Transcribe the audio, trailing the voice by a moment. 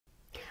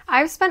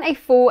I've spent a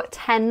full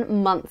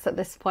 10 months at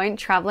this point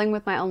traveling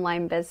with my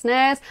online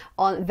business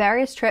on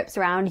various trips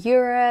around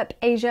Europe,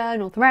 Asia,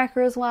 North America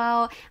as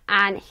well.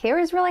 And here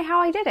is really how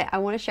I did it. I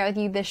want to share with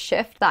you this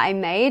shift that I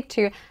made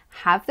to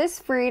have this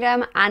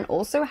freedom and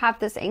also have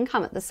this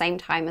income at the same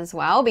time as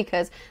well,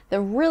 because the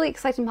really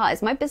exciting part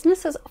is my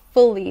business has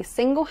fully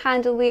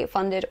single-handedly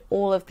funded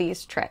all of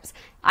these trips.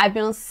 I've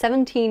been on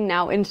 17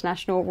 now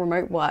international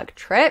remote work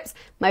trips.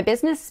 My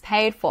business is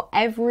paid for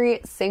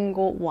every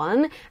single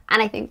one.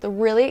 And I think the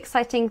really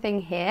exciting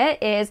thing here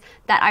is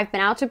that I've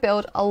been able to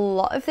build a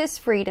lot of this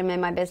freedom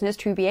in my business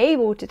to be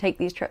able to take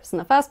these trips in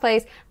the first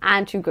place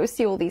and to go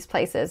see all these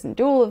places and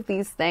do all of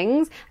these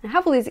things and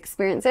have all these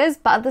experiences,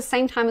 but at the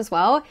same time as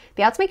well,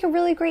 be able to make a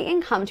really great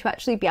income to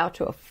actually be able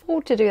to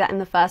afford to do that in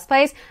the first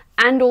place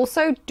and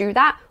also do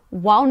that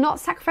while not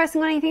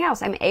sacrificing on anything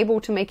else. I'm able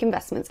to make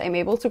investments. I'm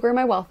able to grow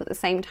my wealth at the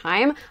same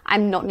time.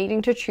 I'm not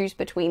needing to choose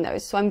between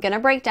those. So I'm going to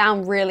break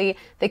down really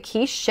the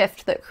key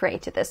shift that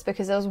created this,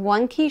 because there was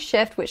one key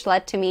shift which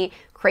led to me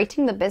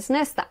creating the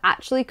business that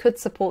actually could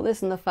support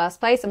this in the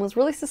first place and was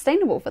really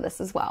sustainable for this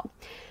as well.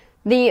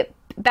 The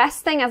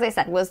best thing, as I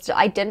said, was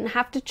I didn't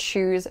have to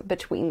choose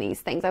between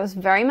these things. I was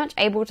very much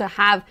able to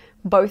have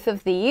both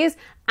of these,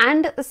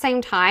 and at the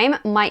same time,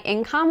 my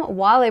income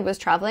while I was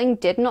traveling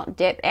did not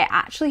dip. It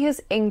actually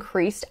has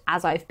increased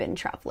as I've been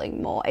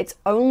traveling more. It's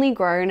only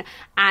grown,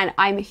 and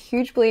I'm a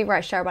huge believer,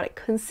 I share about it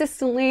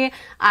consistently,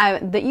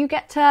 that you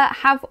get to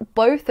have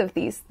both of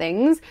these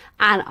things,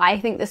 and I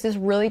think this is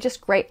really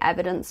just great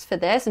evidence for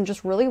this and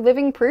just really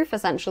living proof,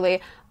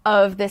 essentially,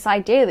 of this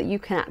idea that you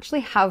can actually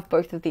have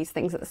both of these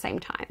things at the same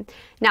time.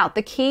 Now,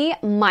 the key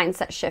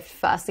mindset shift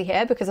firstly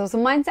here, because there was a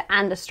mindset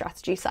and a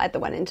strategy side that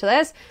went into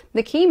this,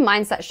 the key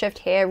mindset shift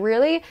here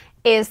really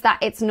is that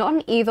it's not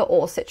an either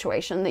or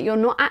situation, that you're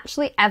not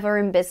actually ever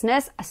in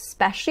business,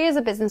 especially as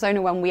a business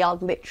owner when we are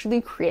literally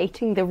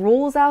creating the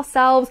rules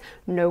ourselves.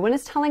 No one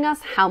is telling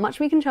us how much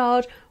we can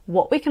charge,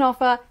 what we can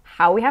offer,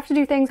 how we have to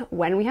do things,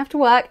 when we have to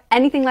work,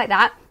 anything like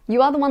that.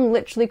 You are the one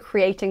literally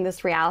creating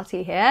this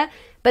reality here.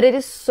 But it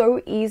is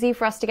so easy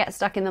for us to get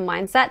stuck in the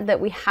mindset that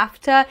we have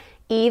to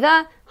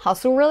either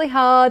hustle really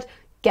hard,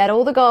 get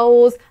all the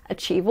goals,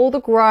 achieve all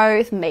the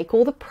growth, make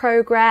all the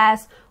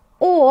progress,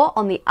 or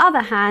on the other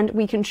hand,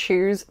 we can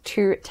choose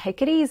to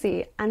take it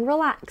easy and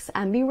relax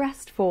and be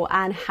restful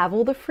and have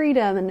all the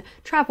freedom and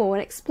travel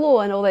and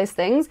explore and all those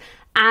things.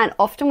 And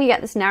often we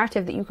get this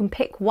narrative that you can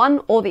pick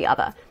one or the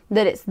other,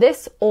 that it's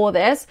this or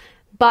this.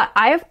 But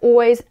I have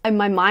always, in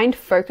my mind,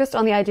 focused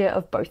on the idea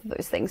of both of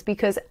those things,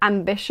 because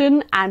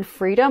ambition and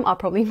freedom are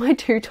probably my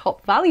two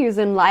top values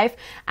in life,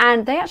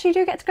 and they actually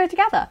do get to go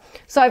together.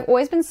 So I've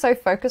always been so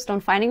focused on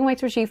finding a way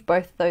to achieve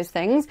both of those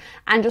things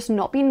and just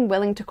not being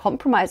willing to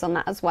compromise on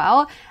that as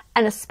well.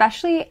 And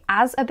especially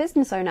as a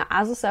business owner,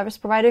 as a service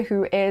provider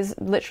who is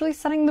literally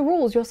setting the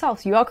rules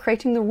yourself. So you are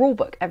creating the rule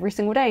book every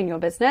single day in your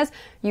business.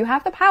 You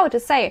have the power to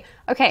say,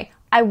 okay,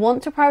 I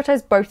want to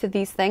prioritize both of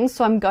these things,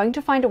 so I'm going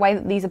to find a way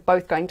that these are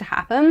both going to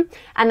happen.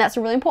 And that's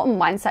a really important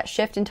mindset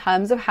shift in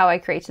terms of how I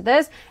created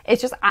this.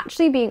 It's just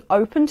actually being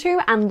open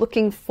to and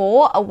looking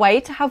for a way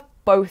to have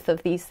both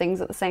of these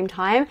things at the same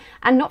time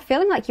and not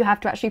feeling like you have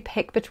to actually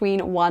pick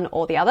between one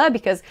or the other,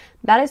 because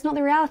that is not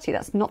the reality.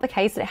 That's not the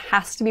case. It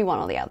has to be one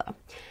or the other.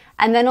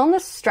 And then on the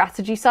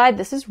strategy side,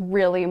 this is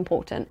really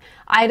important.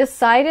 I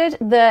decided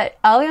that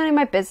early on in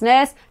my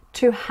business,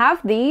 to have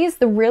these,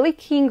 the really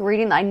key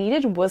ingredient that I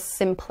needed was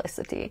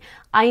simplicity.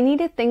 I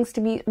needed things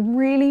to be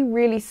really,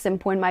 really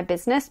simple in my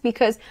business,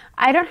 because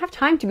I don't have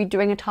time to be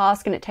doing a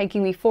task and it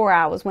taking me 4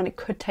 hours when it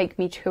could take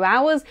me 2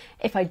 hours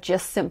if I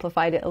just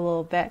simplified it a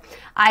little bit.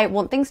 I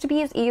want things to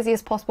be as easy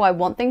as possible. I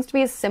want things to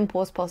be as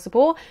simple as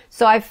possible.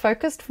 So I've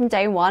focused from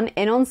day one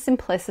in on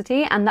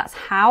simplicity, and that's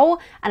how,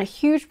 and a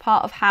huge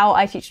part of how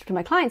I teach to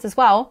my clients as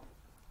well,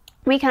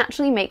 we can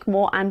actually make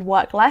more and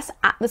work less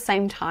at the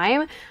same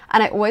time.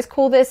 And I always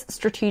call this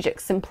strategic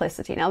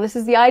simplicity. Now, this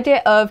is the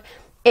idea of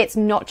it's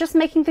not just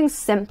making things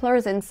simpler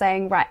as in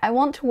saying, right, I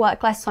want to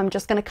work less, so I'm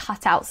just going to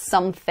cut out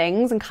some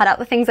things and cut out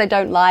the things I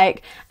don't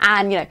like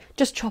and,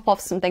 just chop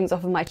off some things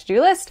off of my to-do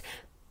list.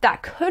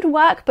 That could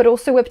work, but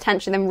also we're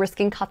potentially then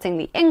risking cutting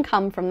the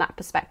income from that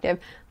perspective.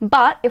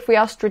 But if we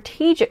are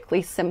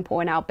strategically simple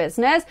in our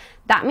business,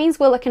 that means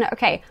we're looking at,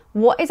 okay,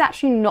 what is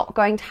actually not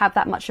going to have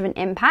that much of an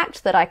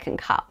impact that I can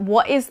cut?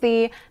 What is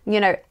the,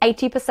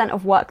 80%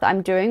 of work that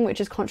I'm doing,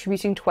 which is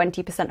contributing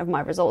 20% of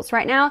my results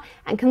right now?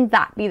 And can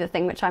that be the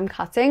thing which I'm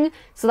cutting,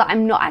 so that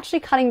I'm not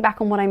actually cutting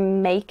back on what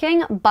I'm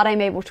making, but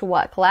I'm able to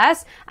work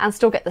less and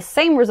still get the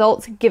same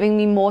results, giving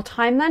me more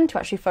time then to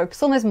actually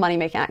focus on those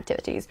money-making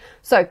activities.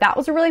 So that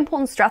was a really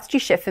important strategy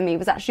shift for me,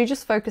 was actually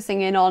just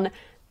focusing in on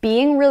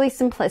being really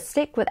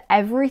simplistic with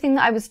everything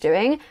that I was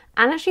doing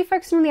and actually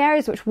focusing on the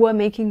areas which were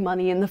making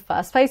money in the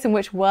first place and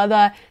which were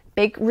the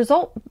big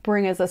result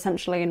bringers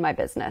essentially in my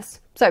business.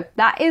 So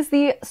that is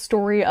the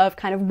story of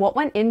kind of what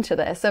went into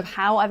this, of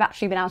how I've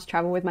actually been able to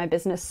travel with my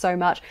business so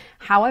much,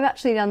 how I've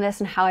actually done this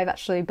and how I've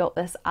actually built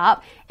this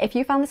up. If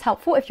you found this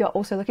helpful, if you're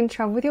also looking to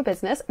travel with your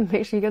business,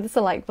 make sure you give this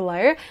a like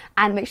below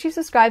and make sure you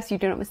subscribe so you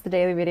do not miss the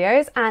daily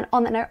videos. And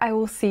on that note, I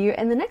will see you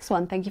in the next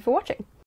one. Thank you for watching.